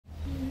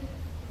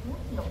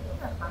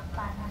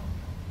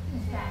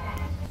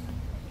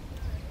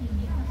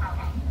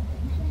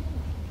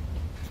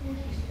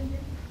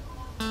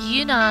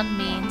Yunnan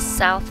means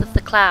south of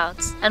the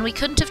clouds, and we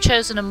couldn't have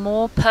chosen a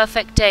more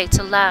perfect day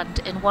to land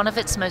in one of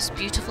its most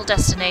beautiful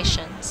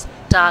destinations,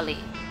 Dali.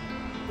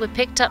 We're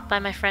picked up by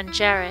my friend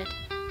Jared,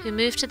 who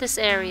moved to this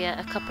area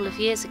a couple of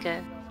years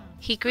ago.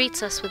 He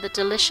greets us with a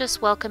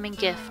delicious welcoming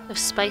gift of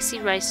spicy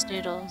rice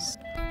noodles.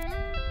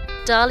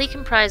 Dali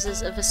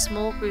comprises of a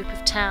small group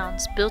of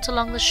towns built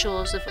along the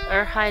shores of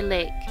Erhai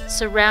Lake,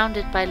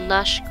 surrounded by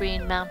lush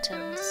green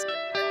mountains.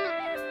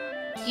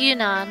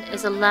 Yunnan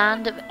is a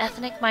land of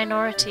ethnic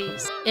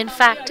minorities. In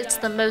fact, it's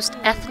the most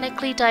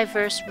ethnically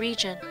diverse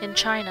region in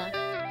China.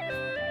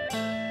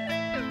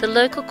 The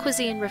local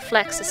cuisine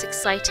reflects this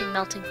exciting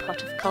melting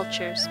pot of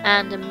cultures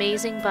and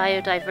amazing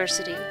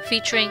biodiversity,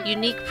 featuring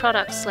unique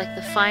products like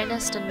the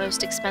finest and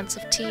most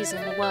expensive teas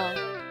in the world.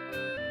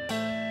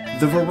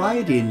 The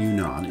variety in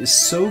Yunnan is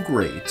so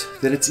great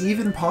that it's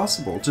even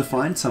possible to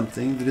find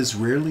something that is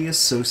rarely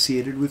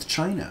associated with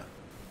China: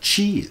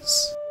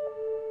 cheese.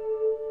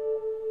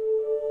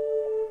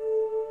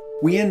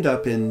 We end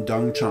up in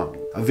Dongchang,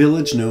 a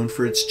village known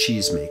for its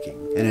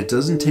cheesemaking, and it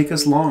doesn't take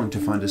us long to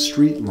find a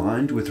street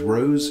lined with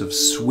rows of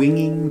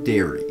swinging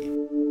dairy.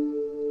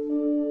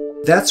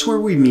 That's where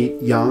we meet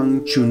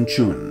Yang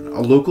Chunchun, a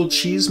local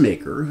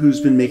cheesemaker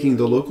who's been making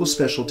the local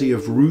specialty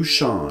of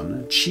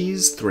Rushan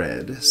cheese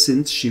thread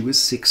since she was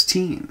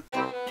 16.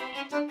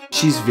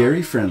 She's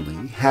very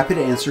friendly, happy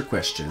to answer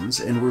questions,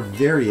 and we're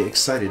very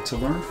excited to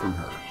learn from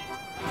her.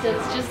 So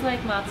it's just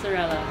like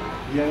mozzarella.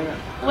 Yeah.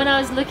 When I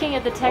was looking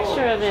at the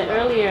texture of it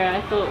earlier,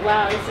 I thought,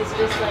 wow, this is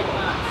just like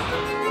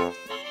mozz.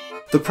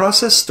 The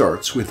process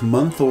starts with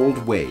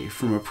month-old whey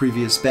from a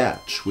previous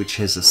batch, which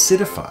has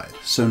acidified,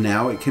 so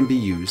now it can be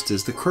used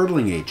as the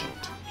curdling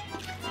agent.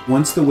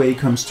 Once the whey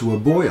comes to a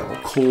boil,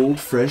 cold,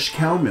 fresh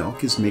cow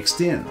milk is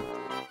mixed in.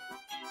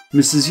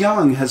 Mrs.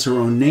 Yang has her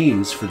own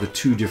names for the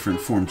two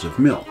different forms of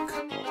milk.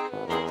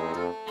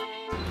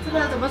 这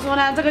个怎么说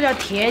呢？这个叫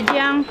甜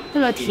浆，这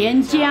个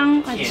甜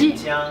浆，甜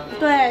浆，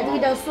对，这个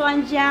叫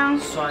酸浆，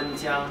酸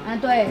浆，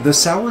对。The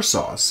sour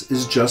sauce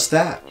is just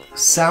that,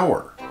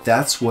 sour.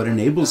 That's what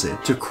enables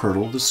it to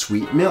curdle the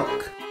sweet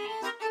milk.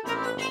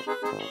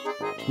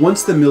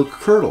 Once the milk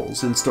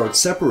curdles and starts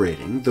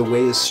separating, the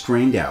whey is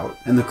strained out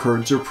and the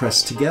curds are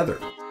pressed together.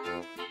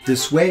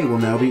 This whey will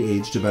now be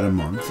aged about a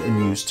month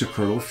and used to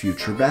curdle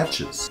future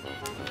batches.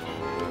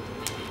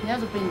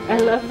 I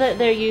love that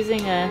they're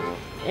using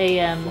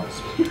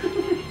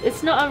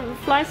it's not a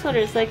fly swatter,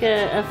 it's like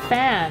a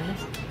fan,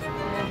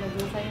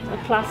 a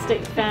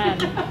plastic fan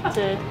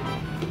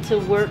to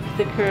work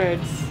the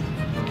curds.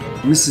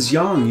 Mrs.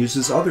 Yang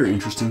uses other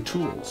interesting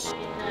tools.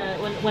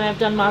 When I've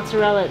done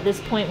mozzarella, at this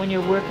point when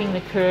you're working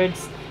the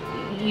curds,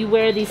 you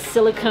wear these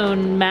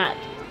silicone matte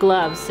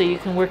gloves so you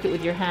can work it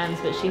with your hands,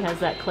 but she has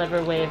that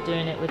clever way of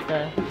doing it with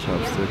the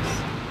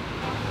chopsticks.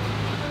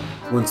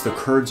 Once the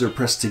curds are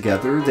pressed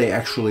together, they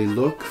actually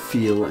look,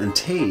 feel, and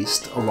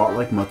taste a lot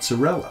like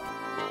mozzarella.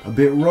 A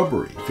bit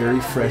rubbery, very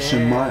fresh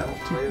and mild.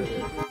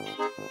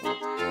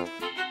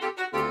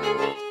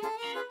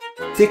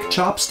 Thick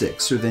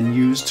chopsticks are then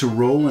used to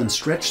roll and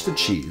stretch the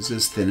cheese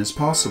as thin as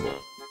possible.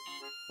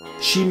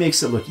 She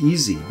makes it look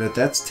easy, but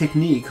that's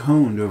technique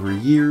honed over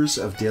years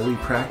of daily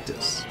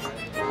practice.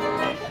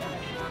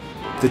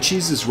 The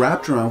cheese is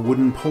wrapped around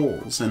wooden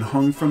poles and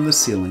hung from the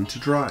ceiling to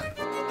dry.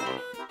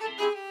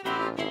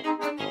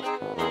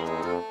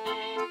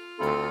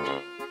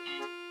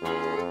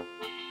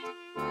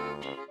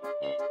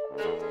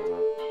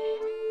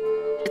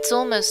 It's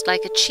almost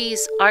like a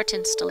cheese art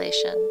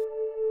installation.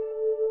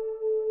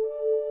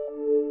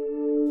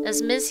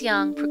 As Ms.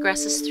 Yang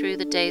progresses through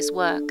the day's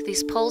work,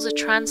 these poles are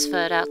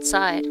transferred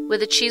outside, where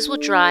the cheese will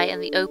dry in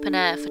the open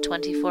air for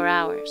 24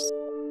 hours.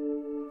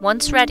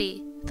 Once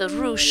ready, the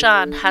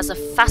Rushan has a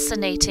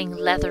fascinating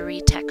leathery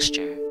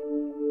texture.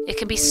 It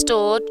can be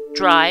stored,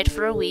 dried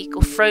for a week,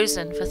 or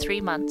frozen for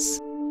 3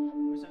 months.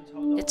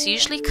 It's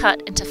usually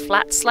cut into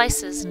flat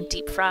slices and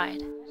deep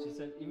fried.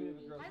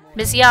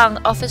 Ms. Yang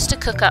offers to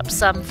cook up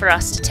some for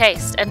us to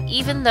taste, and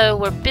even though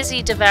we're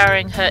busy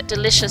devouring her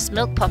delicious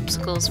milk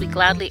popsicles, we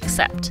gladly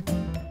accept.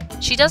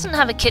 She doesn't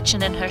have a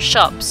kitchen in her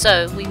shop,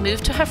 so we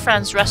move to her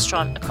friend's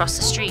restaurant across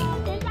the street.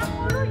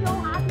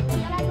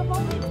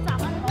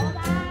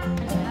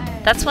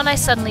 That's when I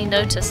suddenly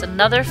notice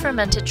another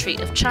fermented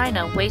treat of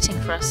China waiting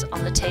for us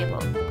on the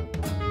table.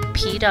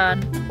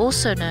 Pidan,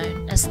 also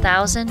known as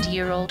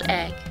 1,000-year-old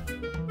egg.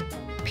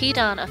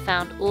 Pidan are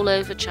found all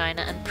over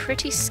China and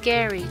pretty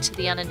scary to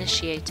the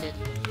uninitiated.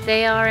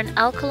 They are an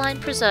alkaline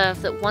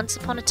preserve that once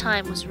upon a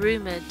time was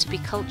rumored to be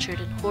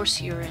cultured in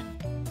horse urine.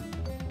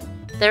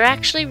 They're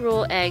actually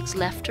raw eggs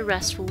left to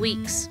rest for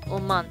weeks or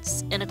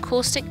months in a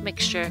caustic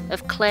mixture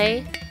of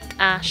clay,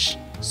 ash,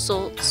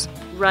 salts,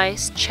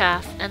 rice,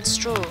 chaff, and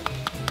straw.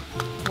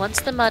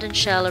 Once the mud and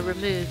shell are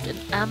removed, an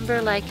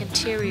amber-like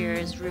interior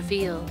is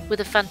revealed with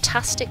a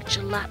fantastic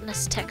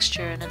gelatinous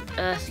texture and an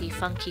earthy,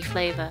 funky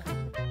flavor.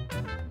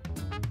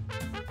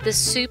 This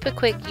super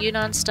quick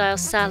Yunnan-style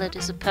salad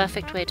is a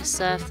perfect way to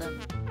serve them.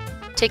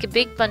 Take a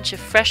big bunch of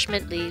fresh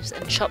mint leaves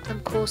and chop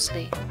them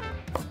coarsely.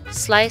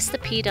 Slice the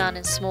pidan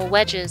in small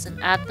wedges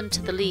and add them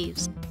to the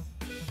leaves.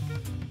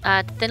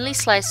 Add thinly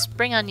sliced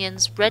spring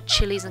onions, red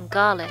chilies and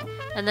garlic,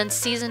 and then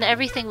season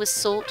everything with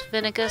salt,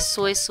 vinegar,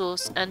 soy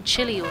sauce, and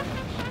chili oil.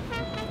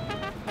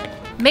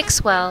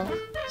 Mix well,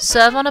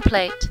 serve on a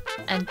plate,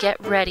 and get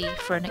ready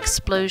for an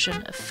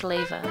explosion of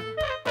flavor.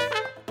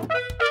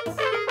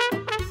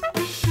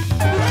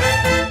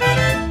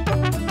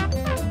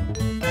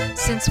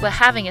 Since we're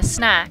having a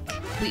snack,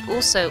 we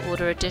also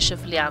order a dish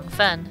of liang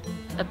fen,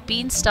 a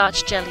bean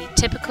starch jelly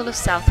typical of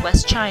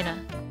southwest China.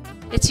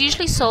 It's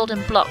usually sold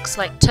in blocks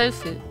like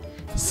tofu,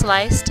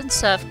 sliced and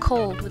served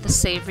cold with a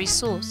savory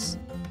sauce.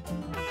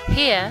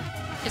 Here,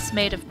 it's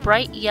made of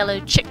bright yellow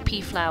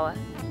chickpea flour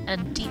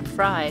and deep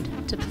fried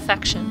to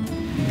perfection.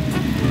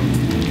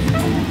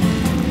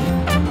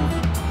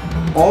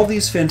 All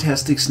these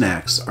fantastic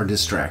snacks are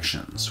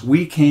distractions.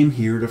 We came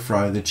here to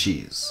fry the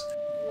cheese.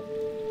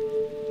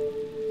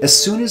 As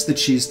soon as the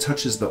cheese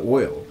touches the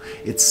oil,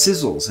 it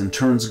sizzles and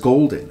turns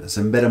golden as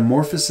a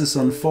metamorphosis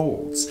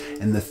unfolds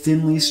and the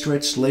thinly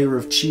stretched layer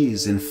of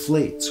cheese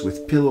inflates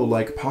with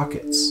pillow-like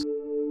pockets.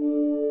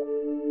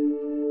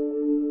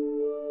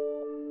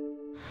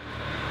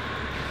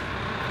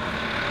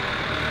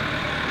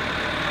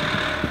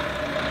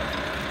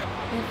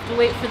 We have to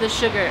wait for the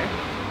sugar.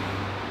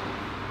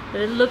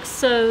 But it looks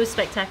so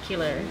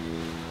spectacular.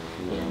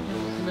 Yeah,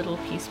 a little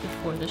piece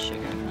before the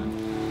sugar, huh?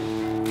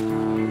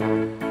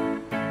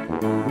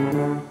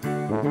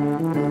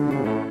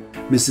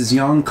 Mrs.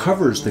 Yang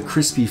covers the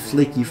crispy,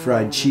 flaky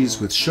fried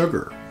cheese with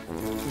sugar.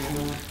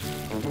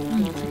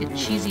 It's like a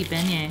cheesy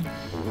beignet.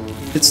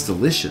 It's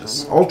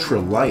delicious,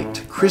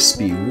 ultra-light,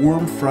 crispy,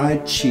 warm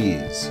fried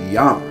cheese.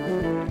 Yum!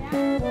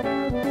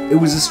 It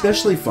was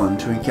especially fun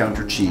to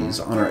encounter cheese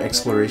on our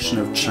exploration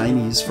of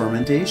Chinese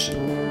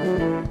fermentation.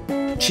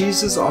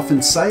 Cheese is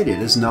often cited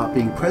as not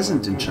being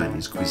present in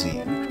Chinese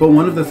cuisine, but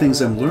one of the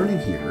things I'm learning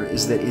here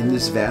is that in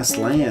this vast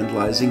land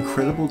lies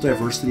incredible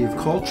diversity of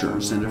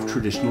cultures and of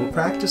traditional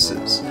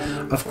practices.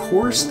 Of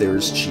course there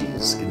is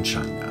cheese in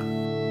China.